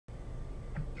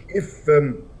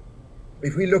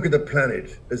If we look at the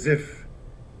planet as if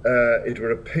it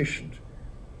were a patient,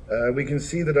 we can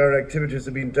see that our activities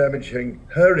have been damaging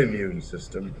her immune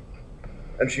system,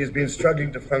 and she has been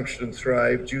struggling to function and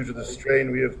thrive due to the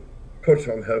strain we have put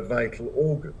on her vital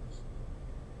organs.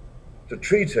 To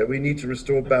treat her, we need to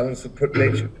restore balance and put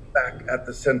nature back at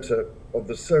the center of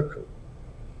the circle.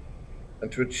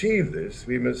 And to achieve this,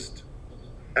 we must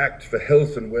act for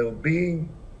health and well-being,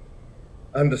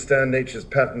 understand nature's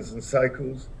patterns and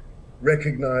cycles,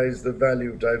 recognize the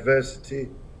value of diversity,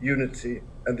 unity,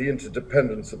 and the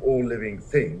interdependence of all living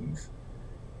things,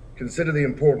 consider the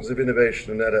importance of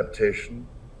innovation and adaptation,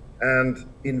 and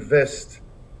invest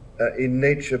in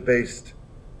nature-based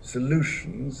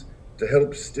solutions to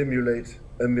help stimulate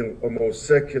a more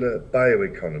circular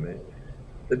bioeconomy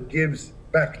that gives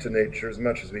back to nature as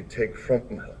much as we take from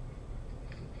her.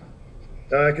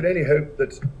 Now, I can only hope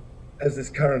that as this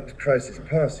current crisis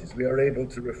passes, we are able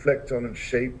to reflect on and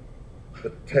shape the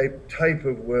type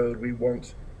of world we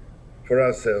want for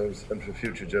ourselves and for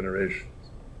future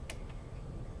generations.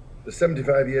 The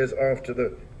 75 years after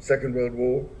the Second World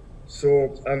War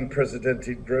saw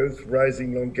unprecedented growth,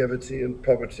 rising longevity, and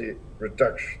poverty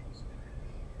reductions.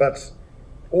 But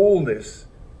all this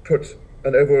put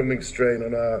an overwhelming strain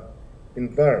on our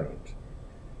environment.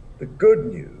 The good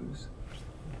news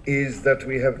is that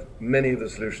we have many of the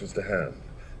solutions to hand.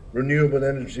 Renewable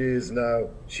energy is now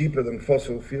cheaper than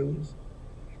fossil fuels.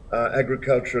 Our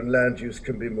agriculture and land use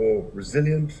can be more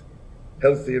resilient,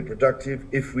 healthy and productive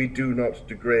if we do not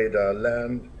degrade our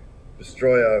land,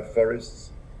 destroy our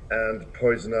forests, and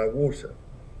poison our water.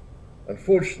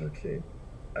 Unfortunately,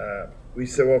 we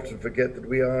so often forget that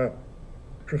we are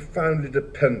profoundly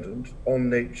dependent on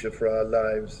nature for our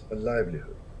lives and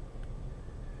livelihood.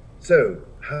 So,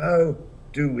 how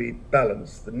do we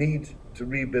balance the need to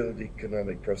rebuild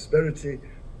economic prosperity,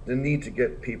 the need to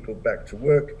get people back to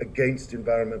work against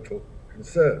environmental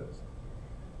concerns?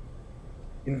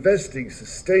 Investing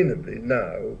sustainably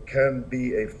now can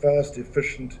be a fast,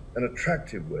 efficient, and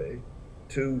attractive way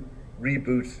to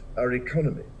reboot our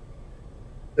economy.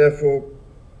 Therefore,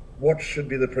 what should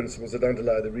be the principles that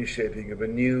underlie the reshaping of a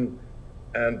new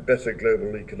and better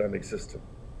global economic system?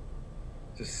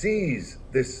 To seize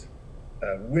this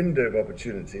window of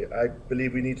opportunity, I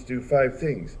believe we need to do 5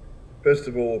 things. First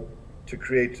of all, to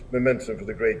create momentum for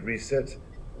the Great Reset,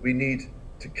 we need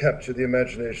to capture the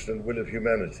imagination and will of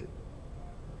humanity.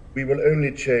 We will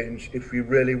only change if we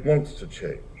really want to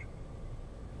change.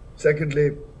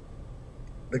 Secondly,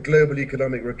 the global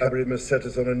economic recovery must set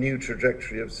us on a new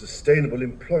trajectory of sustainable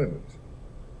employment,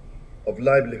 of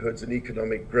livelihoods and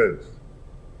economic growth.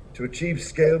 To achieve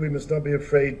scale, we must not be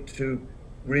afraid to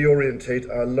reorientate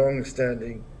our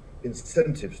long-standing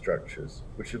incentive structures,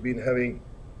 which have been having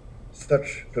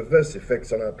such perverse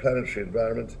effects on our planetary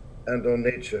environment and on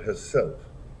nature herself,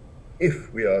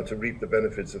 if we are to reap the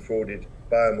benefits afforded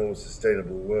by a more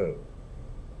sustainable world.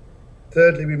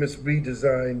 Thirdly, we must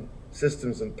redesign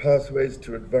systems and pathways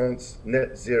to advance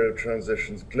net zero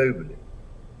transitions globally.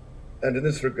 And in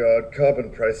this regard,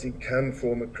 carbon pricing can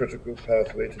form a critical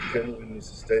pathway to genuinely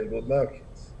sustainable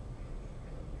markets.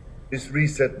 This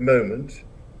reset moment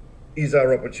is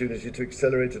our opportunity to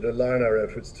accelerate and align our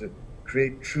efforts to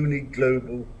create truly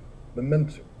global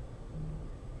momentum.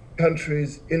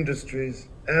 Countries, industries,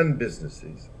 and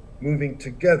businesses moving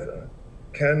together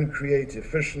can create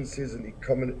efficiencies and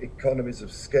economies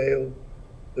of scale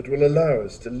that will allow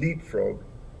us to leapfrog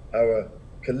our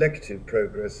collective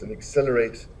progress and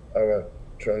accelerate our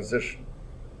transition.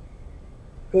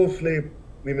 Fourthly,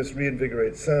 we must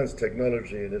reinvigorate science,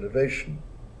 technology, and innovation.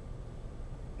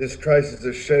 This crisis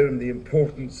has shown the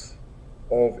importance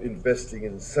of investing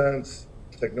in science,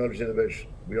 technology, and innovation.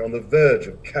 We are on the verge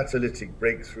of catalytic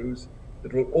breakthroughs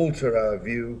that will alter our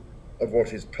view of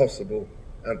what is possible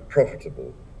and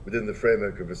profitable within the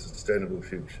framework of a sustainable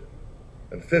future.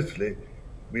 And fifthly,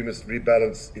 we must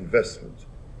rebalance investment.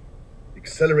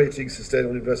 Accelerating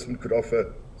sustainable investment could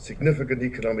offer significant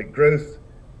economic growth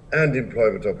and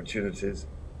employment opportunities,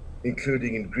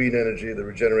 including in green energy, the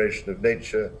regeneration of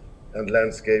nature and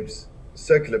landscapes,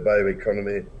 circular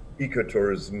bioeconomy,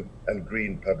 ecotourism, and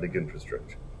green public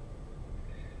infrastructure.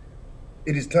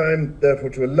 It is time, therefore,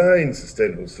 to align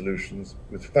sustainable solutions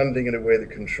with funding in a way that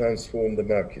can transform the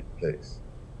marketplace.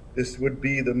 This would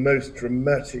be the most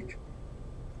dramatic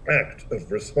act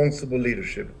of responsible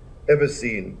leadership ever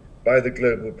seen by the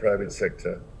global private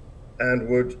sector, and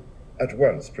would at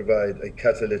once provide a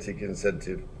catalytic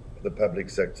incentive for the public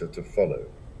sector to follow.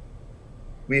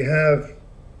 We have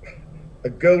a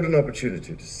golden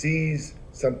opportunity to seize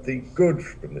something good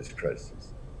from this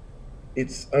crisis.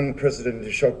 Its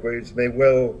unprecedented shockwaves may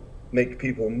well make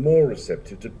people more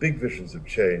receptive to big visions of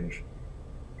change,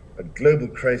 and global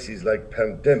crises like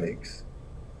pandemics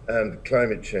and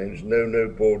climate change know no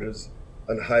borders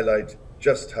and highlight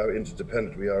just how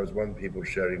interdependent we are as one people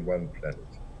sharing one planet.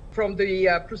 From the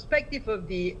perspective of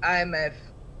the IMF,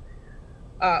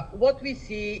 what we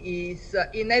see is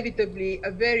inevitably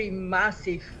a very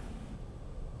massive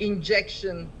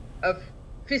injection of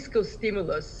fiscal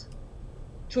stimulus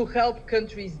to help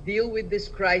countries deal with this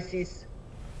crisis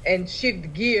and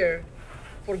shift gear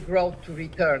for growth to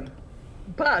return.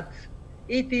 But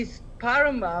it is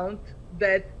paramount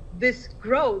that this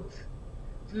growth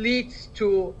leads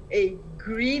to a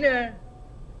greener,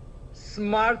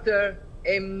 smarter,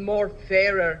 and more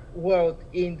fairer world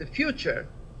in the future.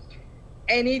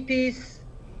 And it is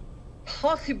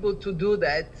possible to do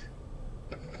that,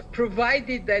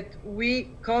 provided that we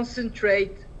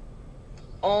concentrate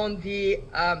on the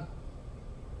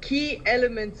key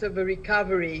elements of a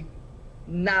recovery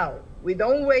now. We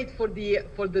don't wait for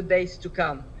the days to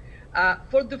come.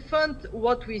 For the fund,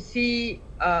 what we see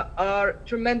are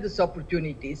tremendous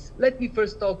opportunities. Let me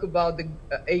first talk about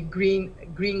a green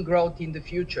growth in the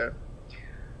future.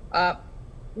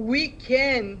 We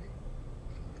can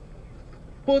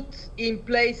put in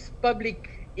place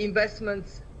public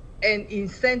investments and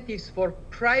incentives for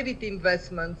private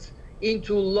investments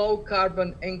into low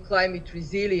carbon and climate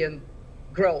resilient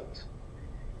growth.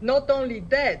 Not only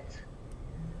that,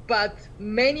 but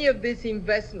many of these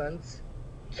investments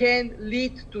can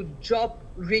lead to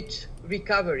job-rich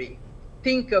recovery.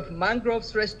 Think of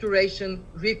mangroves restoration,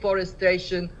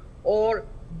 reforestation, or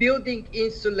building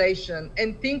insulation,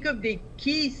 and think of the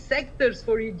key sectors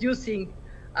for reducing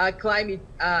climate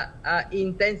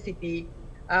intensity,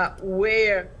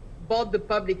 where both the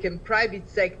public and private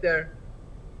sector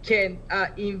can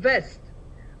invest.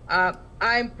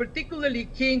 I'm particularly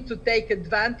keen to take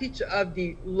advantage of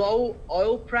the low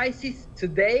oil prices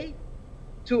today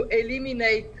to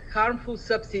eliminate harmful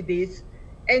subsidies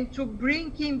and to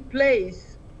bring in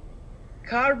place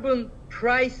carbon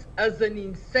price as an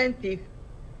incentive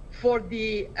for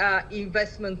the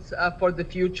investments for the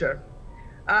future.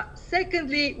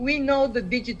 Secondly, we know the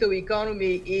digital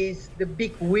economy is the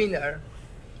big winner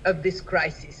of this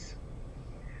crisis.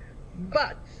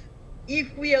 But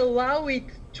if we allow it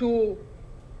to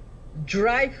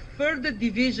drive further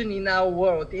division in our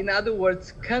world, in other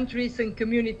words, countries and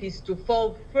communities to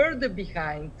fall further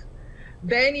behind,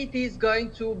 then it is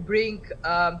going to bring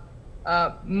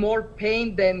more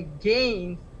pain than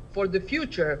gain for the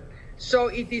future. So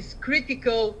it is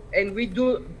critical, and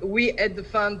we at the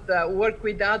fund work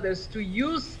with others to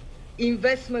use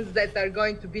investments that are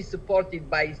going to be supported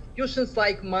by institutions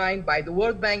like mine, by the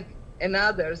World Bank and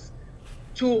others,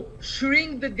 to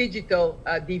shrink the digital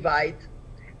divide.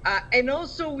 And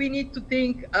also we need to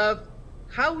think of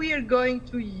how we are going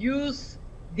to use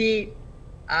the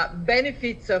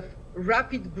benefits of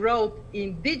rapid growth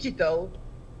in digital,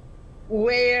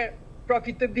 where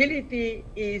profitability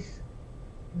is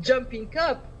jumping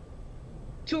up,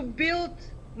 to build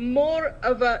more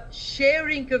of a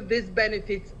sharing of these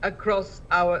benefits across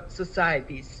our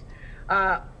societies.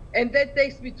 And that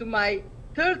takes me to my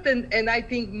third and I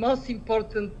think most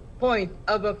important point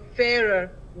of a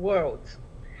fairer world.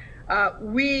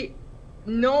 We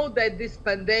know that this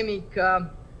pandemic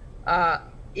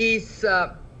is,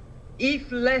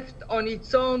 if left on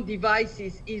its own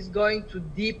devices, is going to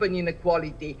deepen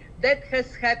inequality. That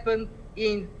has happened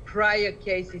in prior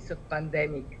cases of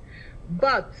pandemic.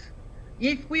 But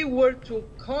if we were to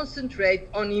concentrate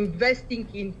on investing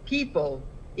in people,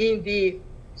 in the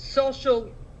social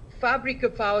fabric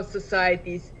of our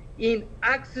societies, in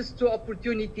access to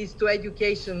opportunities to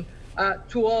education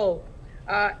to all,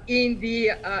 in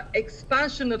the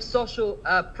expansion of social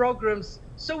programs,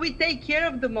 so we take care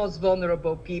of the most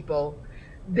vulnerable people,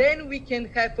 then we can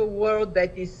have a world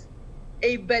that is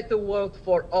a better world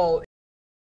for all.